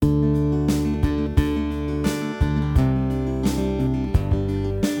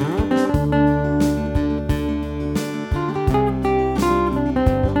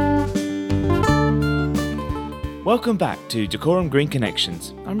Welcome back to Dacorum Green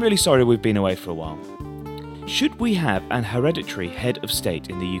Connections. I'm really sorry we've been away for a while. Should we have an hereditary head of state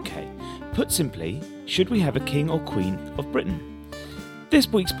in the UK? Put simply, should we have a king or queen of Britain? This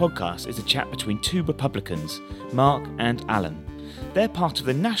week's podcast is a chat between two Republicans, Mark and Alan. They're part of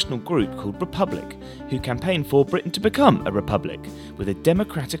the national group called Republic, who campaign for Britain to become a republic with a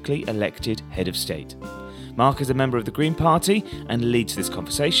democratically elected head of state. Mark is a member of the Green Party and leads this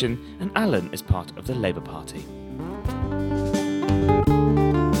conversation, and Alan is part of the Labour Party.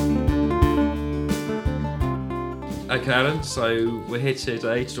 Okay, Alan, so we're here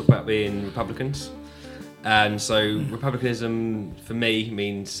today to talk about being Republicans. And so Republicanism, for me,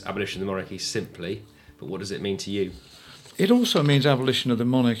 means abolition of the monarchy simply, but what does it mean to you? It also means abolition of the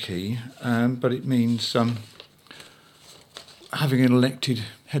monarchy, but it means having an elected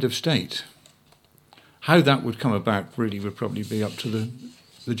head of state. How that would come about really would probably be up to the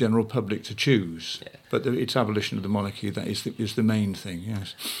general public to choose. Yeah. But it's abolition of the monarchy that is the main thing,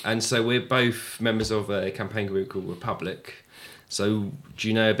 yes. And so we're both members of a campaign group called Republic. So do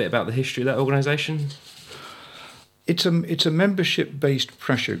you know a bit about the history of that organisation? It's a membership-based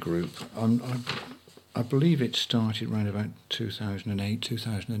pressure group. I believe it started around about 2008,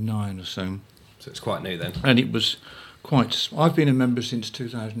 2009 or so. So it's quite new then. And it was I've been a member since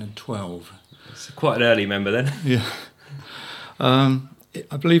 2012. It's quite an early member then. Yeah.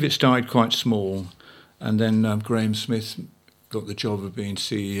 I believe it started quite small, and then Graham Smith got the job of being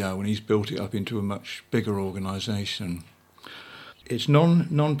CEO, and he's built it up into a much bigger organisation. It's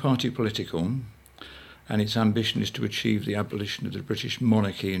non-party political, and its ambition is to achieve the abolition of the British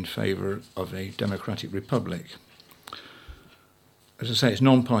monarchy in favour of a democratic republic. As I say, it's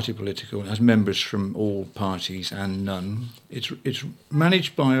non-party political. It has members from all parties and none. It's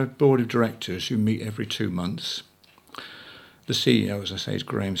managed by a board of directors who meet every 2 months. The CEO, as I say, is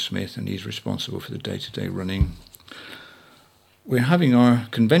Graham Smith, and he's responsible for the day-to-day running. We're having our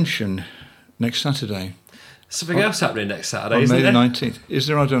convention next Saturday. Something else happening next Saturday, on isn't May there? the 19th. Is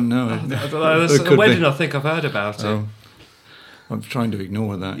there? I don't know. I don't know. There's a wedding I think I've heard about it. I'm trying to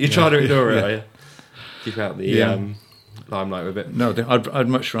ignore that. You're trying to ignore it, are you? Keep out the limelight with it. No, I'd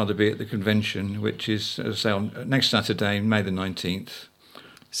much rather be at the convention, which is, as I say, on next Saturday, May the 19th.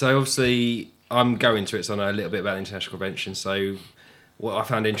 So obviously, I'm going to it, so I know a little bit about the International Convention. So what I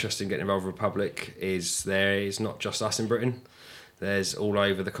found interesting getting involved with Republic is there is not just us in Britain. There's all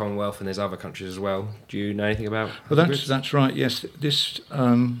over the Commonwealth, and there's other countries as well. Do you know anything about? Well, that's right. Yes, this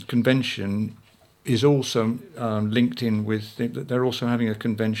convention is also linked in with. They're also having a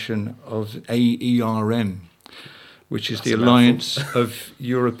convention of AERM, which is the Alliance of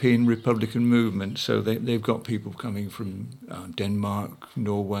European Republican Movement. So they've got people coming from Denmark,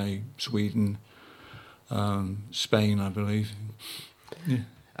 Norway, Sweden, Spain, I believe. Yeah.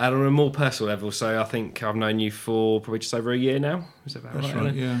 And on a more personal level, so I think I've known you for probably just over a year now. Is that about That's right?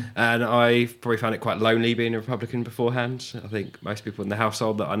 Right, yeah. And I've probably found it quite lonely being a Republican beforehand. I think most people in the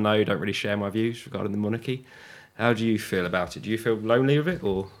household that I know don't really share my views regarding the monarchy. How do you feel about it? Do you feel lonely with it,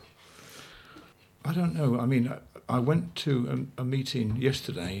 or? I don't know. I mean, I went to a meeting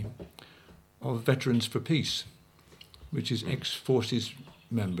yesterday of Veterans for Peace, which is ex-forces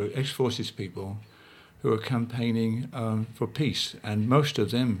people who are campaigning for peace, and most of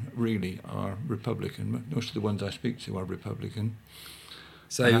them really are Republican. Most of the ones I speak to are Republican,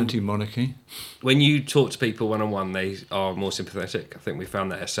 so anti-monarchy. When you talk to people one-on-one, they are more sympathetic. I think we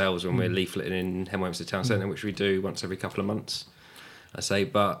found that ourselves when we're leafleting in Hemel Town Centre, which we do once every couple of months, I say.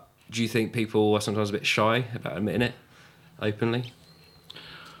 But do you think people are sometimes a bit shy about admitting it openly?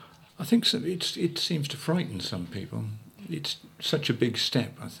 I think so. It seems to frighten some people. It's such a big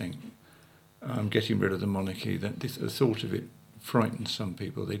step, I think. Getting rid of the monarchy, that the thought of it frightens some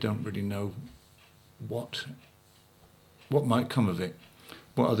people. They don't really know what might come of it,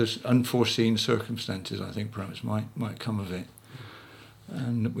 what other unforeseen circumstances I think perhaps might come of it,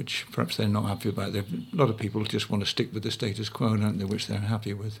 and which perhaps they're not happy about. A lot of people just want to stick with the status quo, don't they, which they're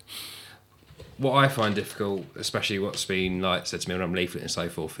happy with. What I find difficult, especially what's been said to me when I'm leafleting and so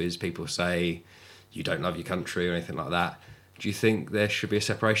forth, is people say you don't love your country or anything like that. Do you think there should be a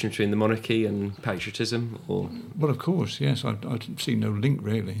separation between the monarchy and patriotism? Or? Well, of course, yes. I see no link,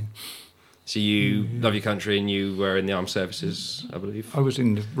 really. So you love your country and you were in the armed services, I believe? I was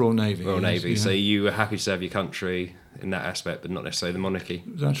in the Royal Navy. Royal Navy. Yeah. So you were happy to serve your country in that aspect, but not necessarily the monarchy?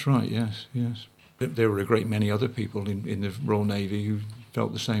 That's right, yes. There were a great many other people in the Royal Navy who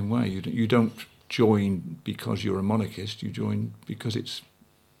felt the same way. You don't join because you're a monarchist. You join because it's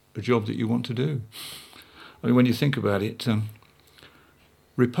a job that you want to do. I mean, when you think about it,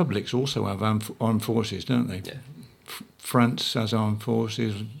 republics also have armed forces, don't they? Yeah. France has armed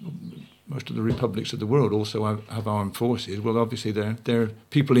forces, most of the republics of the world also have armed forces. Well, obviously, their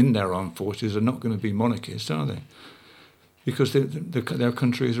people in their armed forces are not going to be monarchists, are they? Because their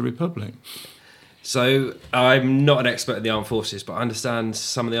country is a republic. So I'm not an expert in the armed forces, but I understand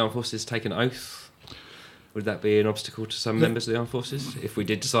some of the armed forces take an oath. Would that be an obstacle to some members of the armed forces if we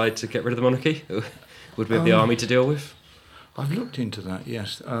did decide to get rid of the monarchy? Would we have the army to deal with? I've looked into that,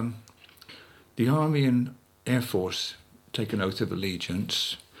 yes. The Army and Air Force take an oath of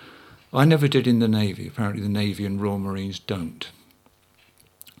allegiance. I never did in the Navy. Apparently the Navy and Royal Marines don't.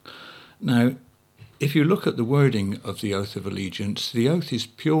 Now, if you look at the wording of the oath of allegiance, the oath is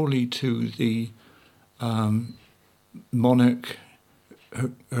purely to the monarch,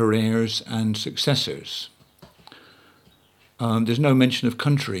 her heirs and successors. There's no mention of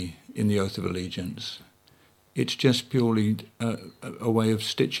country in the oath of allegiance. It's just purely a way of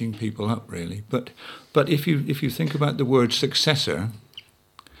stitching people up, really. But if you think about the word successor,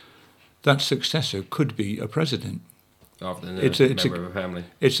 that successor could be a president. Rather than a member of a family.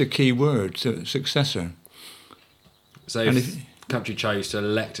 It's a key word, successor. So if the country chose to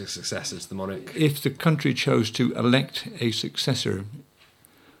elect a successor to the monarch... If the country chose to elect a successor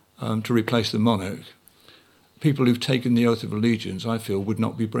to replace the monarch, people who've taken the oath of allegiance, I feel, would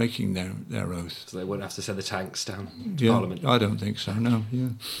not be breaking their oath. So they wouldn't have to send the tanks down to Parliament? I don't think so, no. Yeah.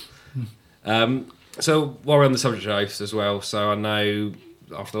 So while we're on the subject of oaths as well, so I know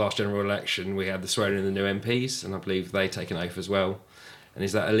after the last general election we had the swearing in of the new MPs, and I believe they take an oath as well. And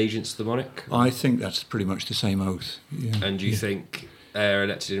is that allegiance to the monarch? I think that's pretty much the same oath. Yeah. And do you think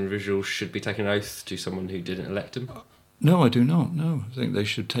elected individuals should be taking an oath to someone who didn't elect them? No, I do not. No, I think they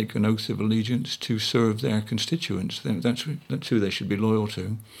should take an oath of allegiance to serve their constituents. That's who they should be loyal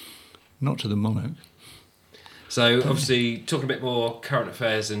to, not to the monarch. So, obviously, talking a bit more current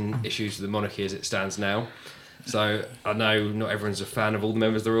affairs and issues of the monarchy as it stands now. So, I know not everyone's a fan of all the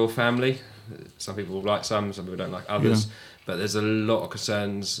members of the royal family. Some people like some people don't like others. Yeah. But there's a lot of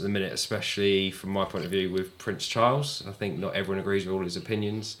concerns at the minute, especially from my point of view, with Prince Charles. I think not everyone agrees with all his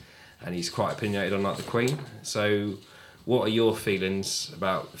opinions, and he's quite opinionated, unlike the Queen. So, what are your feelings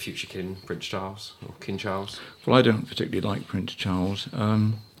about the future King, Prince Charles, or King Charles? Well, I don't particularly like Prince Charles.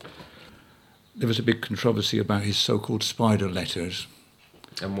 There was a big controversy about his so-called spider letters.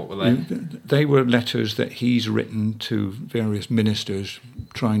 And what were they? They were letters that he's written to various ministers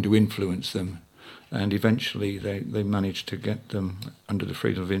trying to influence them. And eventually they managed to get them under the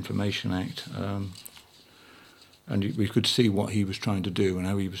Freedom of Information Act. And we could see what he was trying to do and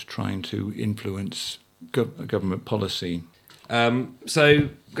how he was trying to influence government policy. So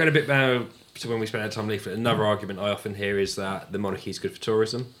going a bit now to when we spent our time leaflet, another argument I often hear is that the monarchy is good for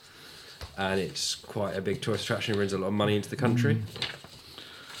tourism. And it's quite a big tourist attraction. It brings a lot of money into the country.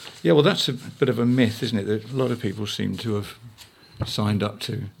 Yeah, well, that's a bit of a myth, isn't it, that a lot of people seem to have signed up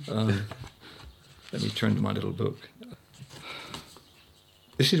to. Let me turn to my little book.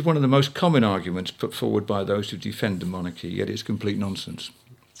 This is one of the most common arguments put forward by those who defend the monarchy, yet it's complete nonsense.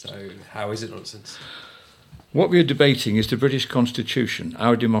 So how is it nonsense? What we are debating is the British Constitution,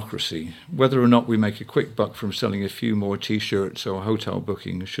 our democracy. Whether or not we make a quick buck from selling a few more T-shirts or hotel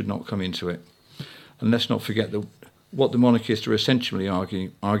bookings should not come into it. And let's not forget that what the monarchists are essentially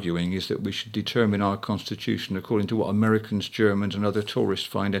arguing is that we should determine our constitution according to what Americans, Germans and other tourists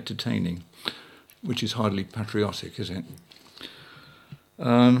find entertaining, which is hardly patriotic, is it?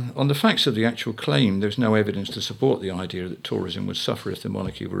 On the facts of the actual claim, there's no evidence to support the idea that tourism would suffer if the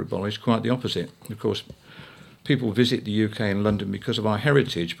monarchy were abolished. Quite the opposite. Of course, people visit the UK and London because of our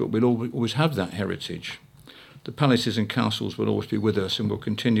heritage, but we'll always have that heritage. The palaces and castles will always be with us and will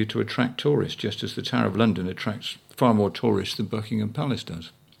continue to attract tourists, just as the Tower of London attracts far more tourists than Buckingham Palace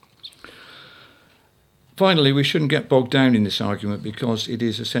does. Finally, we shouldn't get bogged down in this argument because it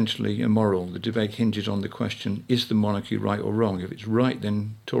is essentially immoral. The debate hinges on the question, is the monarchy right or wrong? If it's right,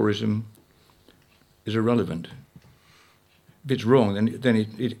 then tourism is irrelevant. If it's wrong, then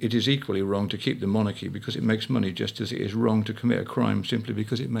it is equally wrong to keep the monarchy because it makes money, just as it is wrong to commit a crime simply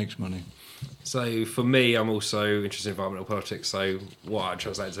because it makes money. So for me, I'm also interested in environmental politics. So what I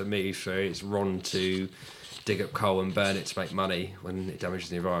translate to me, so it's wrong to dig up coal and burn it to make money when it damages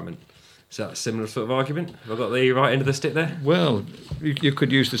the environment. Is that a similar sort of argument? Have I got the right end of the stick there? Well, you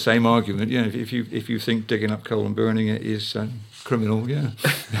could use the same argument. Yeah, if you think digging up coal and burning it is criminal, yeah.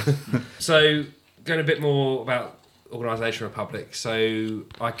 So going a bit more about organisation Republic. So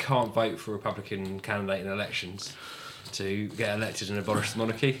I can't vote for a Republican candidate in elections to get elected and abolish the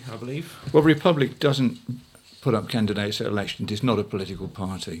monarchy, I believe. Well, Republic doesn't put up candidates at elections. It's not a political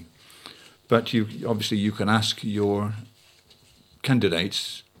party. But you can ask your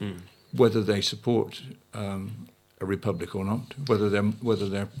candidates whether they support a republic or not, whether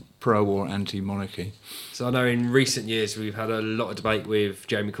they're pro or anti-monarchy. So I know in recent years we've had a lot of debate with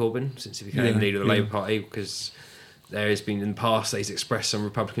Jeremy Corbyn since he became leader of the Labour Party, because there has been in the past that he's expressed some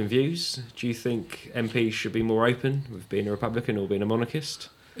Republican views. Do you think MPs should be more open with being a Republican or being a monarchist?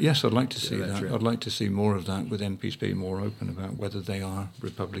 Yes, I'd like to see that. I'd like to see more of that, with MPs being more open about whether they are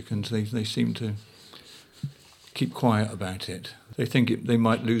Republicans. They seem to keep quiet about it. They think they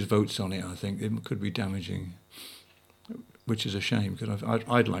might lose votes on it. I think it could be damaging, which is a shame, because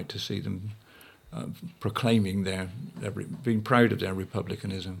I'd like to see them proclaiming being proud of their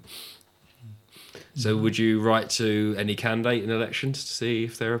republicanism. So would you write to any candidate in elections to see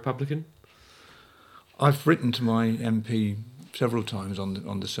if they're Republican? I've written to my MP several times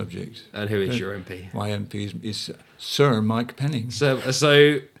on the subject. And who is your MP? My MP is Sir Mike Penning.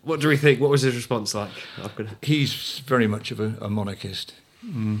 So what do we think? What was his response like? He's very much of a monarchist.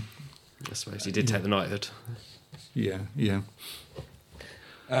 I suppose he did take the knighthood. Yeah.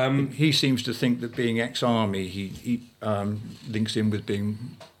 He seems to think that being ex-army, he links in with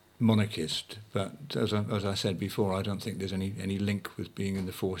being monarchist. But as I said before, I don't think there's any link with being in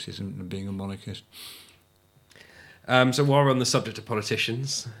the forces and being a monarchist. So while we're on the subject of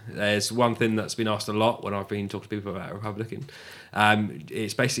politicians, there's one thing that's been asked a lot when I've been talking to people about a Republican.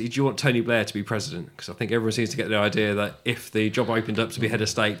 It's basically, do you want Tony Blair to be president? Because I think everyone seems to get the idea that if the job opened up to be head of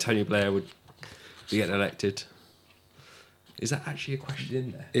state, Tony Blair would be getting elected. Is that actually a question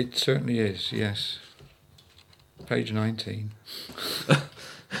in there? It certainly is, yes. Page 19.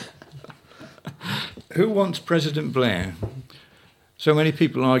 Who wants President Blair? So many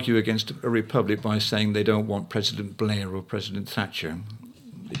people argue against a republic by saying they don't want President Blair or President Thatcher.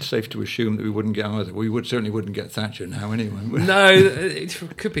 It's safe to assume that we wouldn't get either. We certainly wouldn't get Thatcher now anyway. No,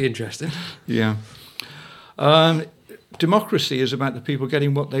 it could be interesting. Yeah. Democracy is about the people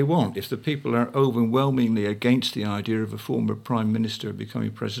getting what they want. If the people are overwhelmingly against the idea of a former Prime Minister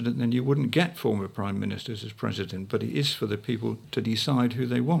becoming President, then you wouldn't get former Prime Ministers as President. But it is for the people to decide who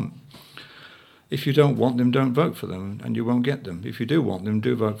they want. If you don't want them, don't vote for them, and you won't get them. If you do want them,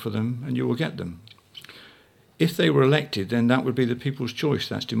 do vote for them, and you will get them. If they were elected, then that would be the people's choice.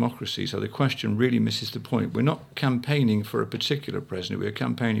 That's democracy. So the question really misses the point. We're not campaigning for a particular president. We're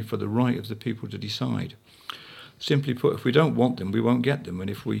campaigning for the right of the people to decide. Simply put, if we don't want them, we won't get them. And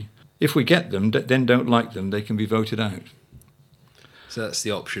if we get them, then don't like them, they can be voted out. So that's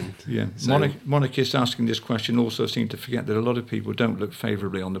the option. Yeah. So, monarchists asking this question also seem to forget that a lot of people don't look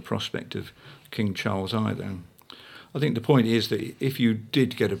favourably on the prospect of King Charles either. I think the point is that if you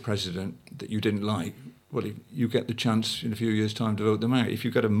did get a president that you didn't like, well, you get the chance in a few years' time to vote them out. If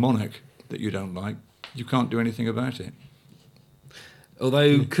you get a monarch that you don't like, you can't do anything about it.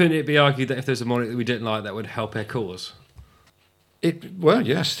 although, couldn't it be argued that if there's a monarch that we didn't like, that would help our cause? Well,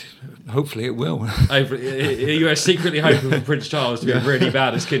 yes. Hopefully it will. You are secretly hoping for Prince Charles to be really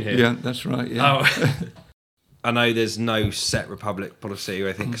bad as king here. Yeah, that's right. Yeah. Oh. I know there's no set republic policy,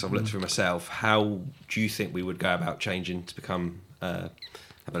 I think, because I've looked through myself. How do you think we would go about changing to become have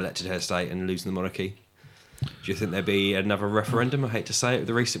elected head of state and losing the monarchy? Do you think there'd be another referendum? I hate to say it with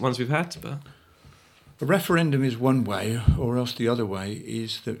the recent ones we've had, but A referendum is one way, or else the other way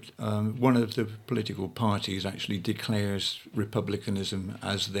is that one of the political parties actually declares republicanism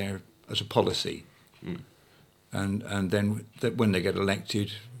as a policy, and then that when they get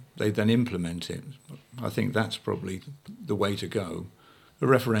elected, they then implement it. I think that's probably the way to go. A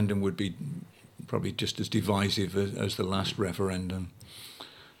referendum would be probably just as divisive as the last referendum,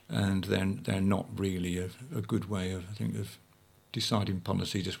 and then they're not really a good way of deciding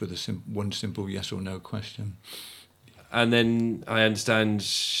policy just with one simple yes or no question. And then I understand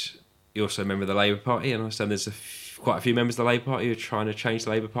you're also a member of the Labour Party, and I understand there's quite a few members of the Labour Party who are trying to change the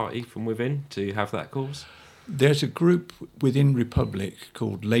Labour Party from within to have that cause. There's a group within Republic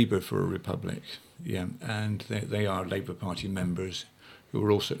called Labour for a Republic, and they are Labour Party members who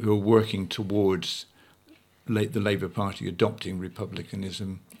are working towards the Labour Party adopting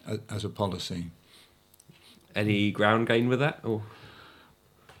republicanism as a policy. Any ground gained with that? Or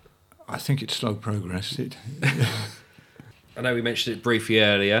I think it's slow progress. I know we mentioned it briefly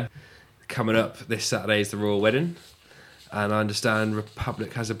earlier. Coming up this Saturday is the royal wedding, and I understand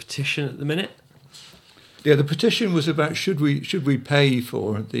Republic has a petition at the minute. Yeah, the petition was about should we pay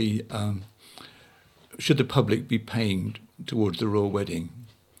for the should the public be paying towards the royal wedding,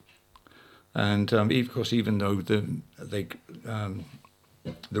 and of course even though the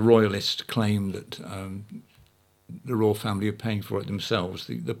royalists claim that the royal family are paying for it themselves,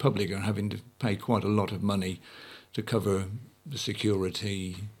 the public are having to pay quite a lot of money to cover the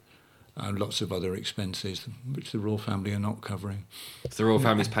security and lots of other expenses which the royal family are not covering. So the royal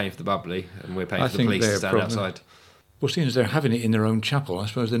family's paying for the bubbly, and we're paying for the police to stand outside. Well, seeing as they're having it in their own chapel, I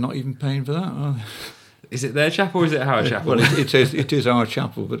suppose they're not even paying for that, are they? Is it their chapel or is it our chapel? Well, it is our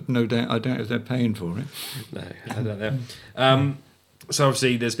chapel, but no doubt, I doubt if they're paying for it. No, I don't know. So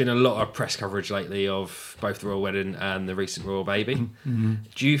obviously there's been a lot of press coverage lately of both the royal wedding and the recent royal baby. Mm-hmm.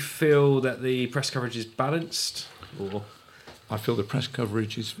 Do you feel that the press coverage is balanced? Or I feel the press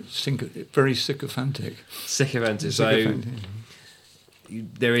coverage is very sycophantic. sycophantic? So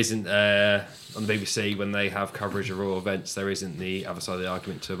there isn't, on the BBC, when they have coverage of royal events, there isn't the other side of the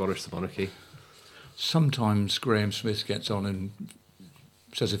argument to abolish the monarchy. Sometimes Graham Smith gets on and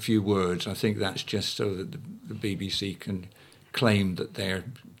says a few words. I think that's just so that the BBC can claim that they're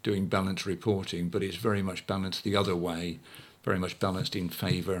doing balanced reporting, but it's very much balanced the other way, very much balanced in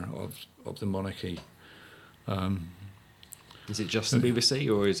favour of the monarchy. Is it just the BBC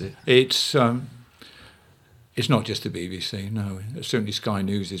or is it? It's not just the BBC, no. Certainly Sky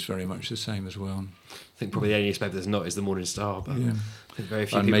News is very much the same as well. I think probably the only newspaper that's not is the Morning Star, but Yeah. I think very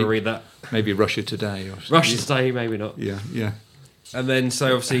few people read that. Maybe Russia Today. Or Russia Today, maybe not. Yeah, yeah. And then,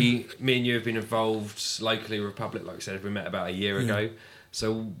 so obviously, me and you have been involved locally with Republic, like I said, we met about a year ago.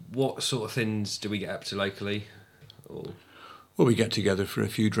 So what sort of things do we get up to locally? Or... Well, we get together for a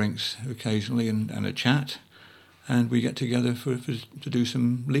few drinks occasionally and a chat. And we get together to do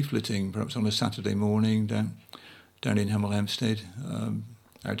some leafleting, perhaps on a Saturday morning down in Hemel Hempstead,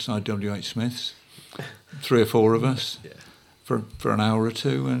 outside WH Smith's. 3 or 4 of us for an hour or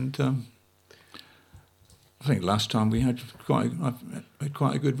two, and I think last time we had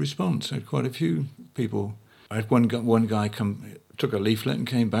quite a good response. I had quite a few people. I had one guy come, took a leaflet and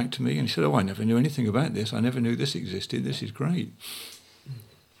came back to me and he said, "Oh, I never knew anything about this. I never knew this existed. This is great."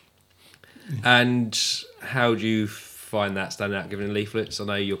 And how do you find that standing out giving leaflets? I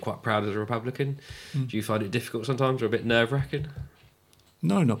know you're quite proud as a Republican. Do you find it difficult sometimes or a bit nerve-wracking?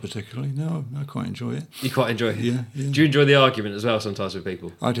 No, not particularly. No, I quite enjoy it. You quite enjoy it? Yeah. Do you enjoy the argument as well sometimes with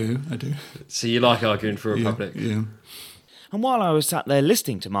people? I do. So you like arguing for Republic? Yeah. And while I was sat there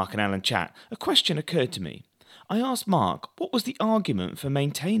listening to Mark and Alan chat, a question occurred to me. I asked Mark, what was the argument for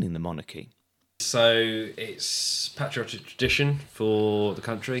maintaining the monarchy? So it's patriotic tradition for the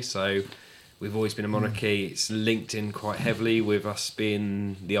country. So we've always been a monarchy. It's linked in quite heavily with us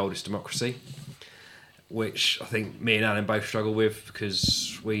being the oldest democracy, which I think me and Alan both struggle with,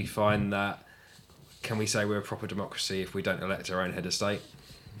 because we find that, can we say we're a proper democracy if we don't elect our own head of state?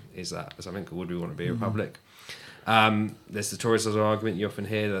 Is that something, or would we want to be a republic? There's the Tories as an argument. You often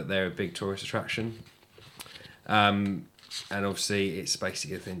hear that they're a big tourist attraction. And obviously it's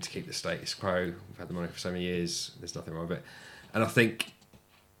basically a thing to keep the status quo. We've had the monarchy for so many years, there's nothing wrong with it. And I think,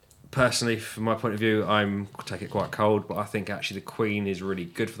 personally, from my point of view, I take it quite cold, but I think actually the Queen is really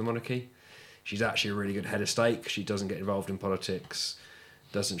good for the monarchy. She's actually a really good head of state. She doesn't get involved in politics,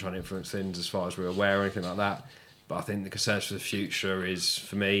 doesn't try and influence things as far as we're aware or anything like that. But I think the concerns for the future is,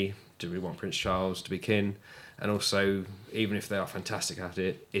 for me, do we want Prince Charles to be king? And also, even if they are fantastic at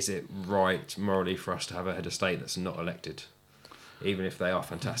it, is it right morally for us to have a head of state that's not elected, even if they are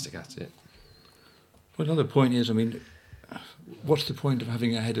fantastic at it? Well, another point is, I mean, what's the point of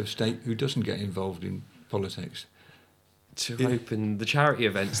having a head of state who doesn't get involved in politics? To open the charity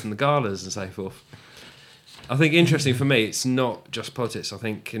events and the galas and so forth. I think interesting for me, it's not just politics. I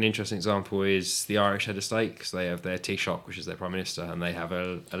think an interesting example is the Irish head of state, because they have their Taoiseach, which is their prime minister, and they have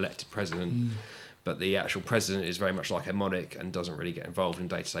an elected president. But the actual president is very much like a monarch and doesn't really get involved in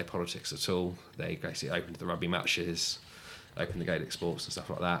day-to-day politics at all. They basically open the rugby matches, open the Gaelic sports and stuff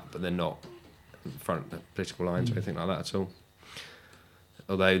like that, but they're not in front of the political lines or anything like that at all.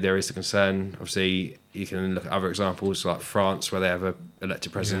 Although there is a concern, obviously, you can look at other examples like France, where they have an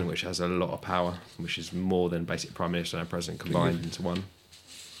elected president which has a lot of power, which is more than basic prime minister and president combined into one.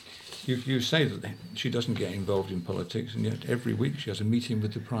 You say that she doesn't get involved in politics, and yet every week she has a meeting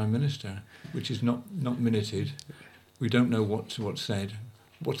with the Prime Minister, which is not minuted. We don't know what's said.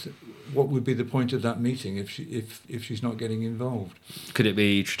 What would be the point of that meeting if she's not getting involved? Could it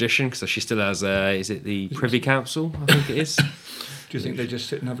be tradition? Because she still has, is it the Privy Council? I think it is. Do you think they just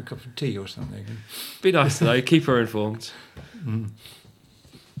sit and have a cup of tea or something? Be nice though, keep her informed.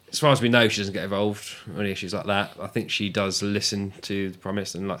 As far as we know, she doesn't get involved in any issues like that. I think she does listen to the Prime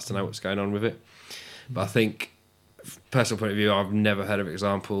Minister and likes to know what's going on with it. But I think, from a personal point of view, I've never heard of an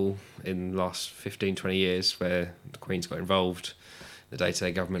example in the last 15, 20 years where the Queen's got involved in the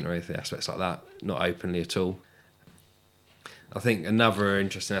day-to-day government or anything, aspects like that, not openly at all. I think another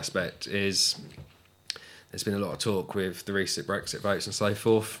interesting aspect is there's been a lot of talk with the recent Brexit votes and so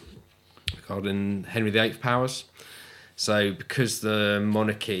forth regarding Henry VIII powers. So because the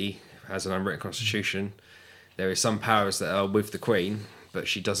monarchy has an unwritten constitution, there is some powers that are with the Queen, but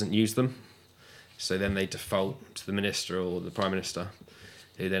she doesn't use them. So then they default to the minister or the prime minister,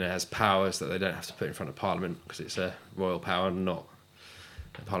 who then has powers that they don't have to put in front of Parliament because it's a royal power, not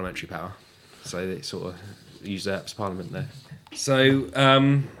a parliamentary power. So they sort of usurps Parliament there. So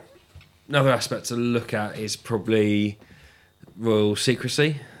another aspect to look at is probably royal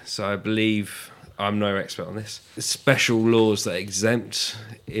secrecy. So I believe, I'm no expert on this, special laws that exempt,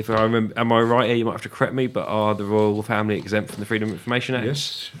 if I remember, am I right here, you might have to correct me, but are the royal family exempt from the Freedom of Information Act?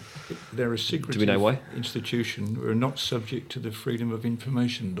 Yes, they're a secretive Do we know why? institution who are not subject to the Freedom of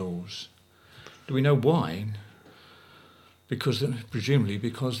Information laws. Do we know why? Presumably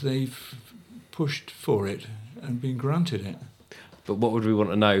because they've pushed for it and been granted it. But what would we want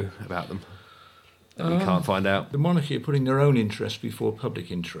to know about them that we can't find out? The monarchy are putting their own interest before public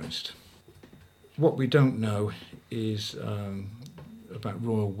interest. What we don't know is about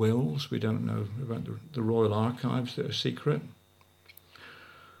royal wills. We don't know about the royal archives that are secret.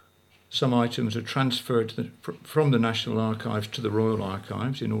 Some items are transferred from the National Archives to the Royal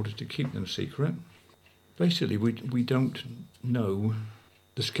Archives in order to keep them secret. Basically, we don't know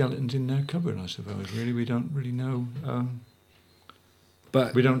the skeletons in their cupboard, I suppose. Really, we don't really know.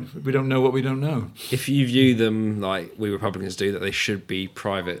 But we don't know what we don't know. if you view them like we Republicans do, that they should be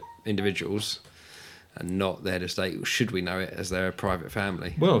private individuals and not the head of state, should we know it as they're a private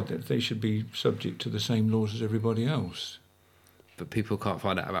family? Well, they should be subject to the same laws as everybody else. But people can't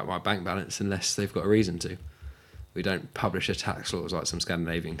find out about my bank balance unless they've got a reason to. We don't publish their tax laws like some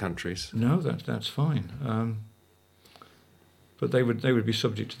Scandinavian countries. No, that's fine. But they would be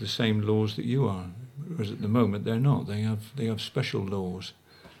subject to the same laws that you are, whereas at the moment they're not. They have special laws.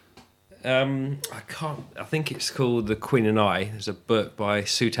 I think it's called The Queen and I. There's a book by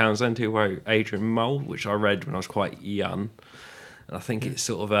Sue Townsend who wrote Adrian Mole, which I read when I was quite young. And I think it's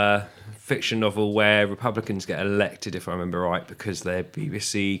sort of a fiction novel where Republicans get elected, if I remember right, because they're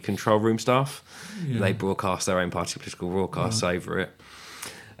BBC control room staff. Yeah. They broadcast their own party political broadcasts over it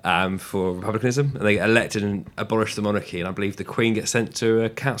for republicanism. And they get elected and abolish the monarchy. And I believe the Queen gets sent to a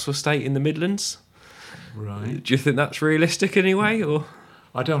council estate in the Midlands. Right. Do you think that's realistic anyway, or...?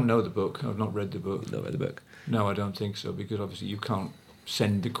 I don't know the book. I've not read the book. Not read the book. No, I don't think so, because obviously you can't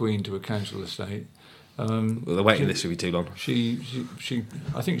send the Queen to a council estate. Well, the waiting list will be too long.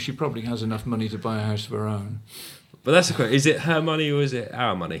 I think she probably has enough money to buy a house of her own. But that's the question. Is it her money or is it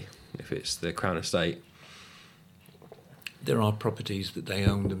our money, if it's the Crown Estate? There are properties that they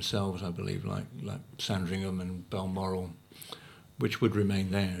own themselves, I believe, like Sandringham and Balmoral, which would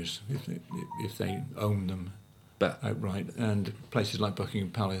remain theirs if they own them outright. And places like Buckingham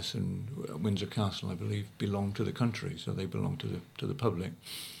Palace and Windsor Castle, I believe, belong to the country, so they belong to the public.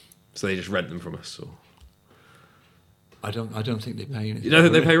 So they just rent them from us, or? I don't think they pay anything. You don't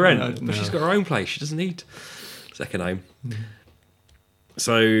think they pay rent? No. But she's got her own place. She doesn't need second home. Mm-hmm.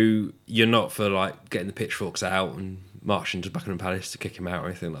 So you're not for like getting the pitchforks out and marching to Buckingham Palace to kick him out or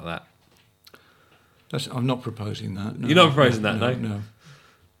anything like that? I'm not proposing that. No. You're not proposing that, no? No.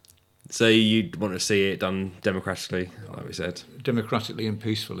 So you'd want to see it done democratically, like we said? Democratically and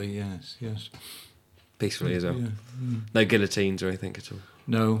peacefully, yes. Peacefully as well? Yeah. Mm. No guillotines or anything at all?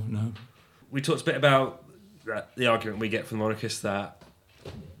 No. We talked a bit about the argument we get from the monarchists that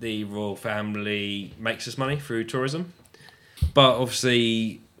the royal family makes us money through tourism. But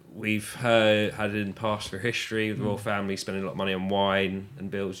obviously we've had in the past for history, the royal family spending a lot of money on wine and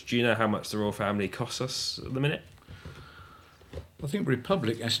bills. Do you know how much the royal family costs us at the minute? I think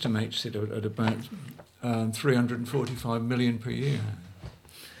Republic estimates it at about 345 million per year.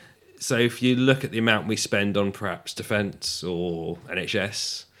 So if you look at the amount we spend on perhaps defence or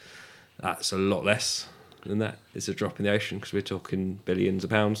NHS, that's a lot less than that. It's a drop in the ocean because we're talking billions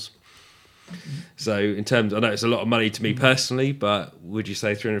of pounds. So in terms, I know it's a lot of money to me personally, but would you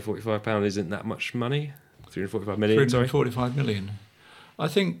say £345 isn't that much money? 345 million, sorry? 345 million. I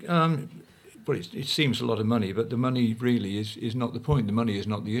think, it seems a lot of money, but the money really is not the point. The money is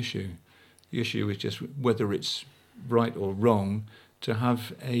not the issue. The issue is just whether it's right or wrong to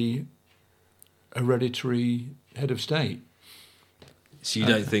have a hereditary head of state. So you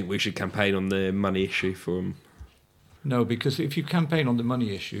don't think we should campaign on the money issue for them? No, because if you campaign on the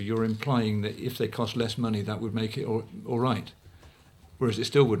money issue, you're implying that if they cost less money, that would make it all right. Whereas it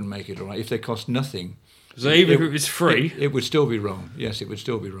still wouldn't make it all right. If they cost nothing... So even if it was free... It would still be wrong. Yes, it would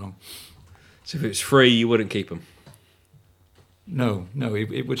still be wrong. So if it was free, you wouldn't keep them? No,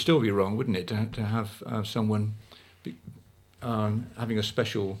 it would still be wrong, wouldn't it, to have someone having a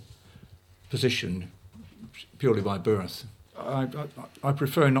special position purely by birth. I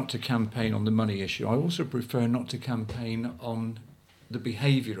prefer not to campaign on the money issue. I also prefer not to campaign on the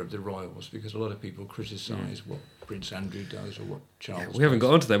behaviour of the royals, because a lot of people criticise what Prince Andrew does or what Charles does. We haven't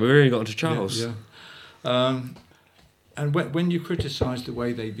got onto them. We've only got onto Charles. Yeah. And when you criticise the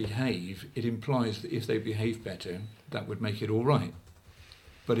way they behave, it implies that if they behave better, that would make it all right.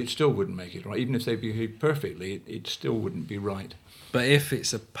 But it still wouldn't make it right. Even if they behave perfectly, it still wouldn't be right. But if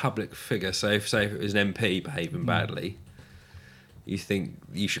it's a public figure, so if it was an MP behaving badly, you think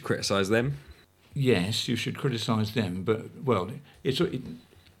you should criticise them? Yes, you should criticise them, but,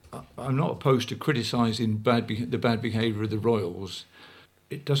 I'm not opposed to criticising the bad behaviour of the royals.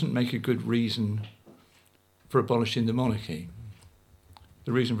 It doesn't make a good reason for abolishing the monarchy.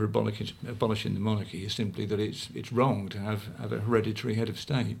 The reason for abolishing the monarchy is simply that it's wrong to have a hereditary head of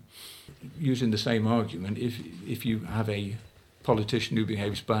state. Using the same argument, if you have a politician who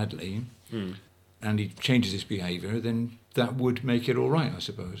behaves badly and he changes his behaviour, then that would make it all right, I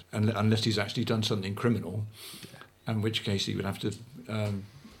suppose, unless he's actually done something criminal, in which case he would have to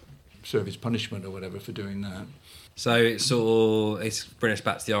serve his punishment or whatever for doing that. So it's bringing us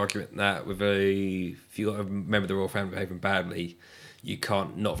back to the argument that if you got a member of the royal family behaving badly, you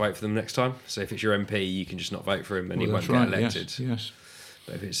can't not vote for them next time. So if it's your MP, you can just not vote for him and he won't get elected. Yes.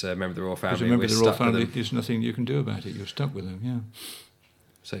 But if it's a member of the royal family, as a member of the royal family, there's nothing you can do about it. You're stuck with them. Yeah.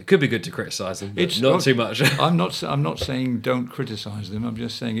 So it could be good to criticise them, but not too much. I'm not saying don't criticise them. I'm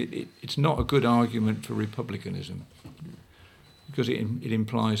just saying it's not a good argument for republicanism, because it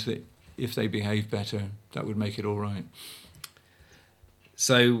implies that if they behave better, that would make it all right.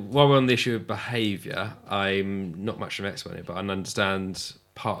 So while we're on the issue of behaviour, I'm not much of an expert on it, but I understand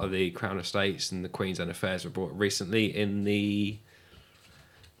part of the Crown Estates and the Queen's Own affairs were brought recently in the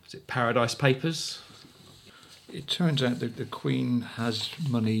Paradise Papers? It turns out that the Queen has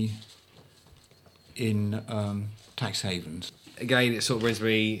money in tax havens. Again, it sort of brings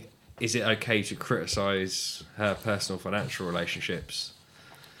me, is it okay to criticise her personal financial relationships?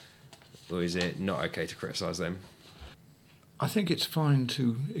 Or is it not okay to criticise them? I think it's fine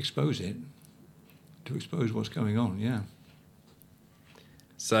to expose what's going on, yeah.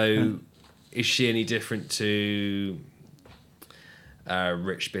 So, is she any different to a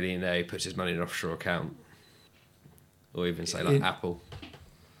rich billionaire who puts his money in an offshore account? Or even, say, like Apple?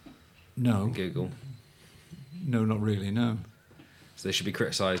 No. And Google? No, not really, no. So they should be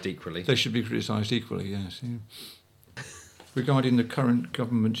criticised equally? They should be criticised equally, yes. Yeah. Regarding the current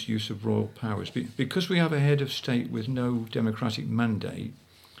government's use of royal powers, because we have a head of state with no democratic mandate,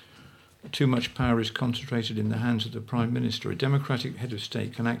 too much power is concentrated in the hands of the Prime Minister. A democratic head of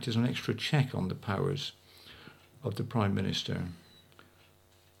state can act as an extra check on the powers of the Prime Minister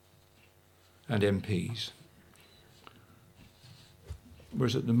and MPs.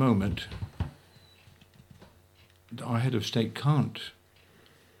 Whereas at the moment, our head of state can't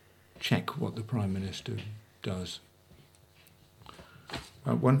check what the Prime Minister does.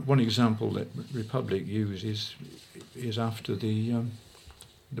 One example that Republic use is after the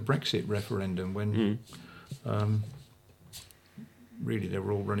Brexit referendum, when really they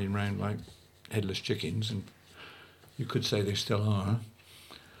were all running around like headless chickens, and you could say they still are.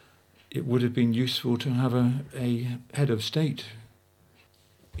 It would have been useful to have a head of state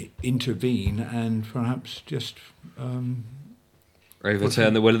intervene and perhaps just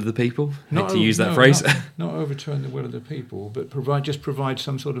overturn the will of the people. To use that phrase. Not overturn the will of the people, but provide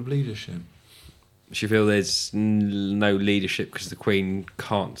some sort of leadership. Do you feel there's no leadership because the Queen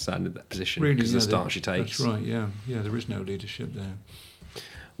can't stand in that position because of the stance she takes? That's right. Yeah, there is no leadership there.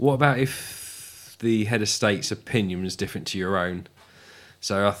 What about if the head of state's opinion is different to your own?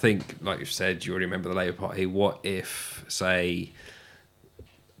 So I think, like you've said, you already remember the Labour Party. What if, say,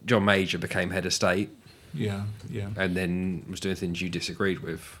 John Major became head of state? Yeah. And then was doing things you disagreed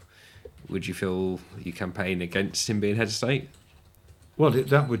with. Would you feel you campaign against him being head of state? Well,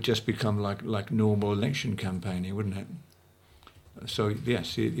 that would just become like normal election campaigning, wouldn't it? So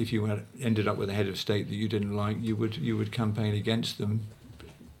yes, if you ended up with a head of state that you didn't like, you would campaign against them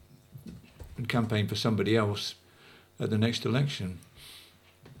and campaign for somebody else at the next election.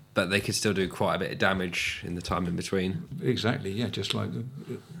 But they could still do quite a bit of damage in the time in between. Exactly, yeah, just like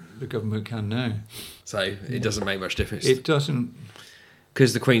the government can now. So it doesn't make much difference. It doesn't.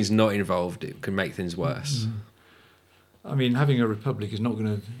 Because the Queen's not involved, it can make things worse. I mean, having a republic is not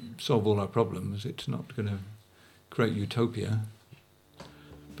going to solve all our problems. It's not going to create utopia.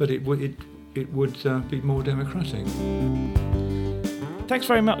 But it would be more democratic. Thanks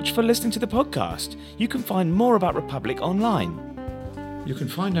very much for listening to the podcast. You can find more about Republic online. You can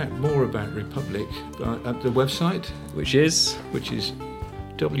find out more about Republic at the website, Which is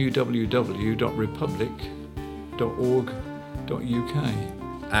www.republic.org.uk.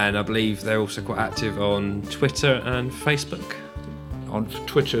 And I believe they're also quite active on Twitter and Facebook. On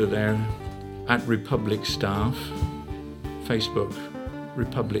Twitter, they're at Republic Staff. Facebook,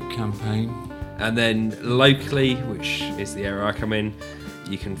 Republic Campaign. And then locally, which is the area I come in,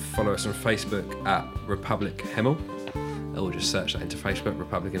 you can follow us on Facebook at Republic Hemel, or just search that into Facebook,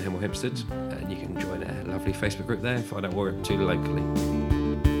 Republic and Hemel Hempstead, and you can join a lovely Facebook group there and find out what we're up to locally.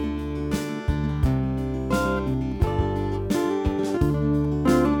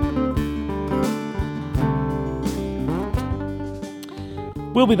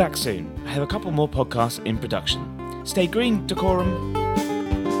 We'll be back soon. I have a couple more podcasts in production. Stay green, Dacorum.